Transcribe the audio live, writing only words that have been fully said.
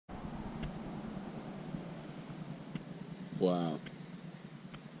Wow.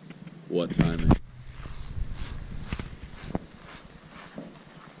 What timing.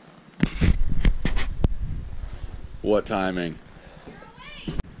 What timing.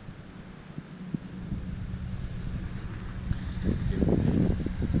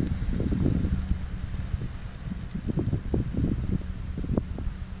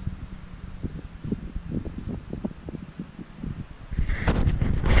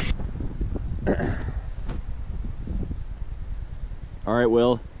 All right,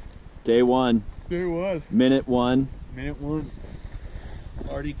 Will. Day one. Day one. Minute one. Minute one.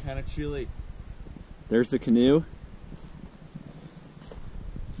 Already kind of chilly. There's the canoe.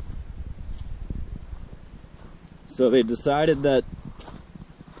 So they decided that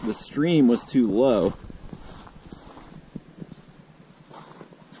the stream was too low.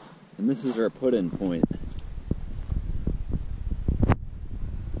 And this is our put-in point.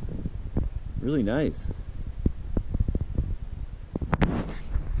 Really nice.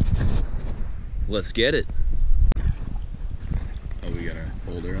 Let's get it. Oh, we got a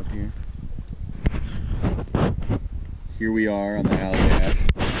holder up here. Here we are on the Allagash.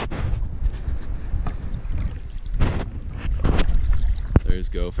 There's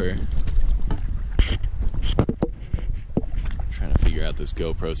Gopher. Trying to figure out this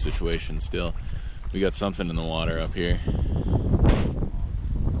GoPro situation still. We got something in the water up here.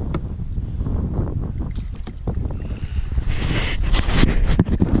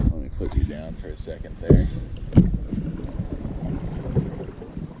 Let me put you down for a second there.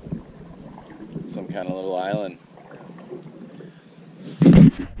 Some kind of little island.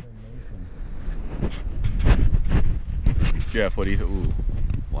 Jeff, what do you think? Ooh,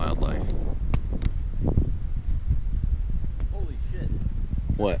 wildlife. Holy shit.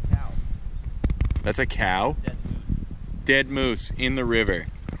 What? Cow. That's a cow? Dead moose. Dead moose in the river.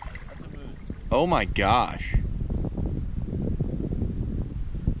 That's a moose. Oh my gosh.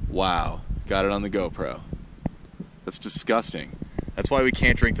 Wow. Got it on the GoPro. That's disgusting. That's why we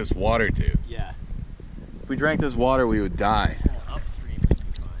can't drink this water, dude. Yeah. If we drank this water, we would die. Well, upstream would be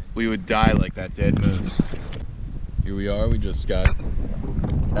fine. We would die like that dead moose. Here we are. We just got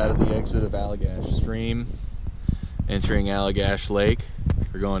out of the exit of Allagash Stream, entering Allagash Lake.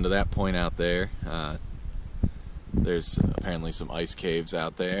 We're going to that point out there. There's apparently some ice caves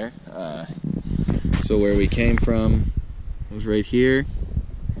out there. So where we came from was right here.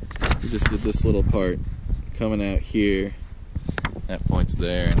 We just did this little part coming out here. That point's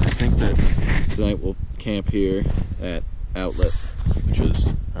there, and I think that tonight we'll camp here at Outlet, which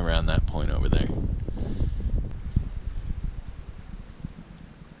is around that point over there.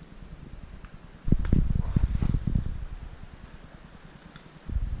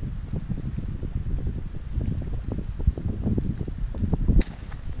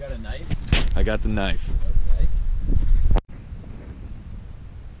 You got a knife? I got the knife. Okay.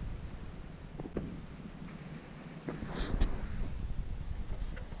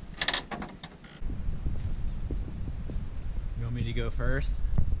 You want me to go first?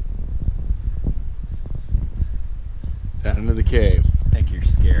 Down into the cave. I think you're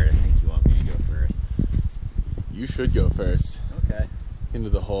scared. I think you want me to go first. You should go first. Okay. Into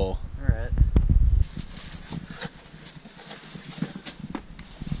the hole. Alright.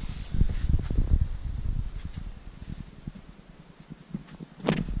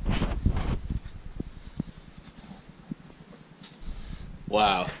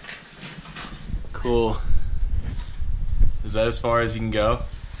 Wow. Cool. Is that as far as you can go?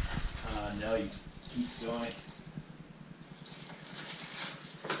 No, you keep going.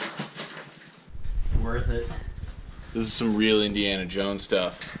 Worth it. This is some real Indiana Jones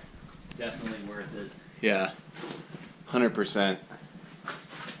stuff. Definitely worth it. Yeah. 100%.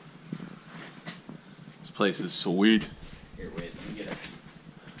 This place is sweet. Here, wait, let me get a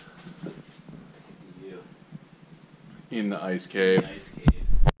view. In the ice cave. Nice cave.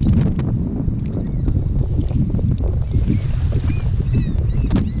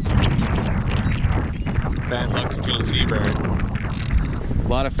 Bad luck to kill a seabird. A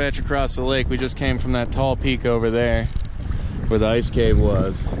lot of fetch across the lake. We just came from that tall peak over there where the ice cave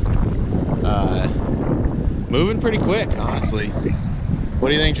was. Moving pretty quick, honestly. What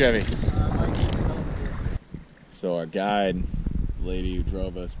do you think, Chevy? So our guide, lady who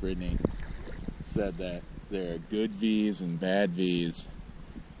drove us, Brittany, said that there are good V's and bad V's.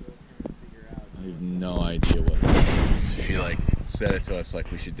 I have no idea what that is. She said it to us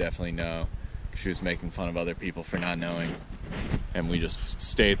like we should definitely know. She was making fun of other people for not knowing, and we just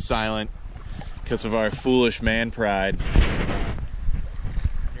stayed silent because of our foolish man pride.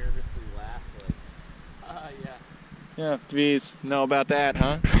 Nervously laughed yeah. Yeah, V's know about that,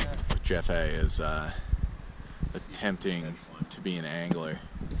 huh? Yeah. Jeff A is attempting to be an angler. I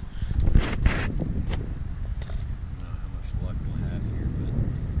don't know how much luck we'll have here, but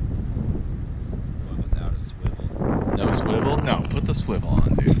going without a swivel. No swivel? No, put the swivel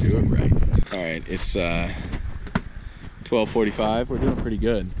on, dude. Do it right. All right, it's 12:45. We're doing pretty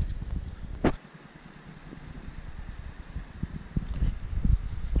good.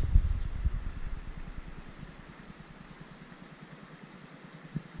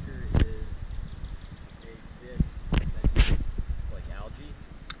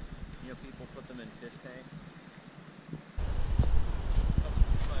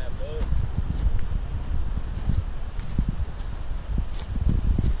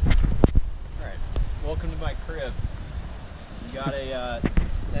 Welcome to my crib. We got a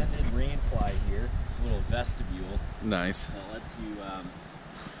extended rain fly here, a little vestibule. Nice. That lets you,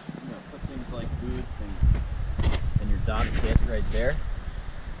 put things like boots and your dog kit right there.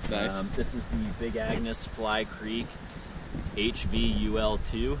 Nice. This is the Big Agnes Fly Creek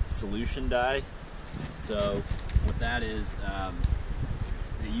HVUL2 solution dye. So what that is,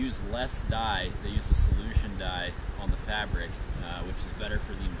 they use less dye. They use the solution dye on the fabric, which is better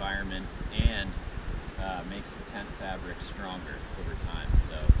for the environment and makes the tent fabric stronger over time.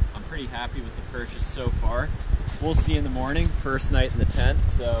 So I'm pretty happy with the purchase so far. We'll see in the morning, first night in the tent,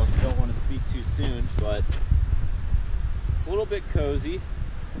 so don't want to speak too soon, but it's a little bit cozy.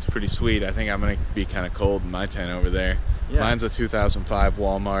 It's pretty sweet. I think I'm gonna be kind of cold in my tent over there. Yeah. Mine's a 2005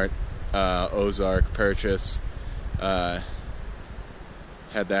 Walmart Ozark purchase. Had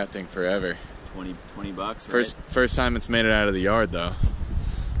that thing forever. 20 bucks, right? First time it's made it out of the yard though.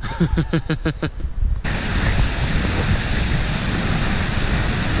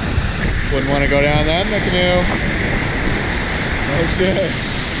 Wouldn't want to go down that in the canoe. Oh shit.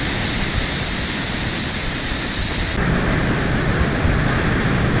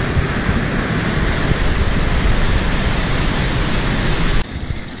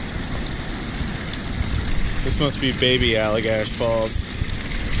 This must be baby Allagash Falls.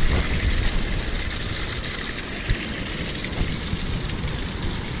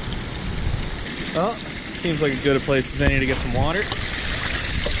 Well, seems like as good a place as any to get some water.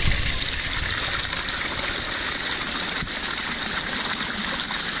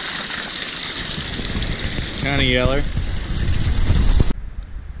 Kind of yeller.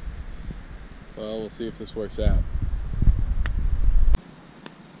 Well, we'll see if this works out.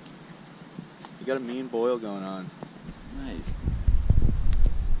 You got a mean boil going on. Nice.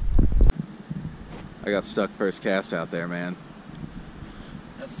 I got stuck first cast out there, man.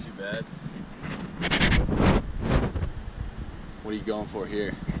 That's too bad. What are you going for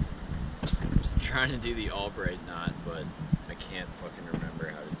here? I'm just trying to do the Albright knot, but I can't fucking remember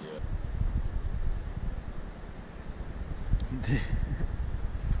how to do it.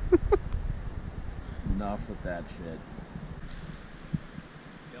 Enough with that shit.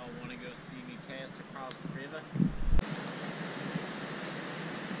 Y'all want to go see me cast across the river?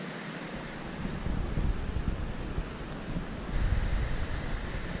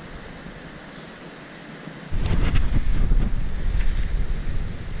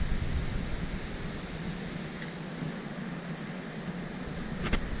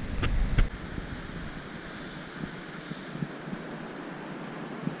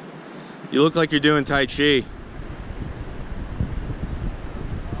 You look like you're doing Tai Chi.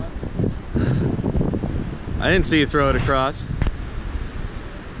 I didn't see you throw it across.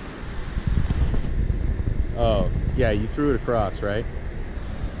 Oh, yeah, you threw it across, right?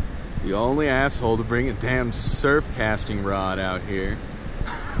 The only asshole to bring a damn surf casting rod out here. I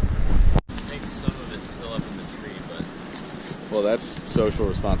think some of it's still up in the tree, but... Well, that's social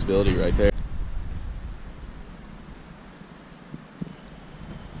responsibility right there.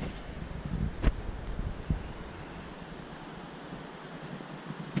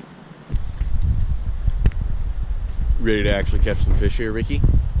 Ready to actually catch some fish here, Ricky?